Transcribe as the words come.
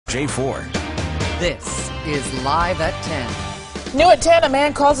J4. This is Live at 10. New at 10, a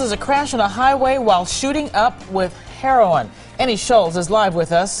man causes a crash on a highway while shooting up with heroin. Annie Scholz is live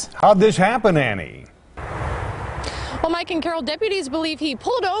with us. How'd this happen, Annie? Well, Mike and Carol, deputies believe he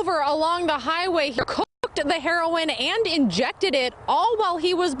pulled over along the highway. He cooked the heroin and injected it all while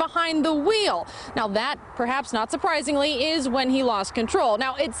he was behind the wheel. Now that, perhaps not surprisingly, is when he lost control.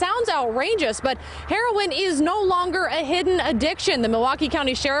 Now, it sounds outrageous, but heroin is no longer a hidden addiction. The Milwaukee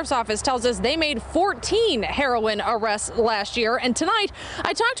County Sheriff's Office tells us they made 14 heroin arrests last year. And tonight,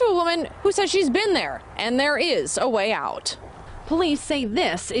 I talked to a woman who says she's been there, and there is a way out. Police say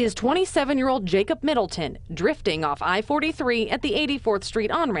this is 27-year-old Jacob Middleton drifting off I-43 at the 84th Street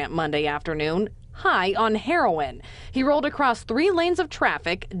on-ramp Monday afternoon, high on heroin. He rolled across 3 lanes of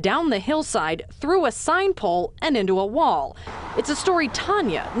traffic, down the hillside, through a sign pole, and into a wall. It's a story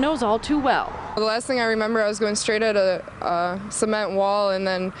Tanya knows all too well. The last thing I remember, I was going straight at a cement wall, and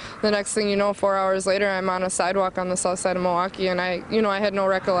then the next thing you know, 4 hours later, I'm on a sidewalk on the south side of Milwaukee, and I had no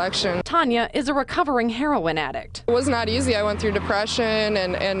recollection. Tanya is a recovering heroin addict. It was not easy. I went through depression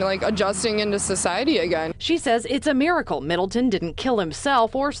and like adjusting into society again. She says it's a miracle Middleton didn't kill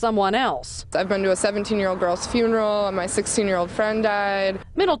himself or someone else. I've been to a 17-year-old girl's funeral, and my 16-year-old friend died.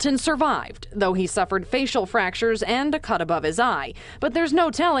 Middleton survived, though he suffered facial fractures and a cut above his eye. But there's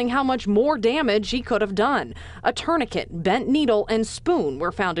no telling how much more damage he could have done. A tourniquet, bent needle, and spoon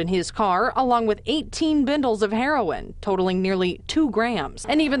were found in his car, along with 18 bundles of heroin, totaling nearly 2 grams.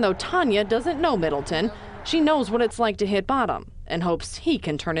 And even though Tanya doesn't know Middleton, she knows what it's like to hit bottom and hopes he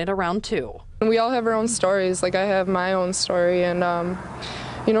can turn it around too. We all have our own stories. Like, I have my own story, and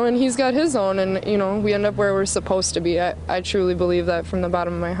and he's got his own, and we end up where we're supposed to be. I truly believe that from the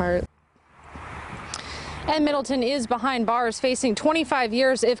bottom of my heart. And Middleton is behind bars, facing 25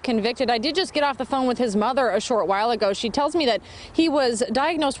 years if convicted. I did just get off the phone with his mother a short while ago. She tells me that he was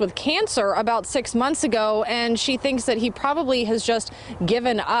diagnosed with cancer about 6 months ago, and she thinks that he probably has just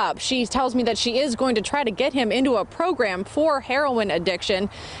given up. She tells me that she is going to try to get him into a program for heroin addiction.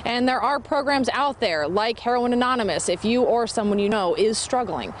 And there are programs out there like Heroin Anonymous if you or someone you know is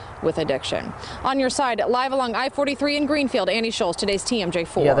struggling with addiction. On your side, live along I-43 in Greenfield, Annie Scholz, today's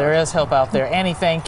TMJ4. Yeah, there is help out there. Annie, thank you.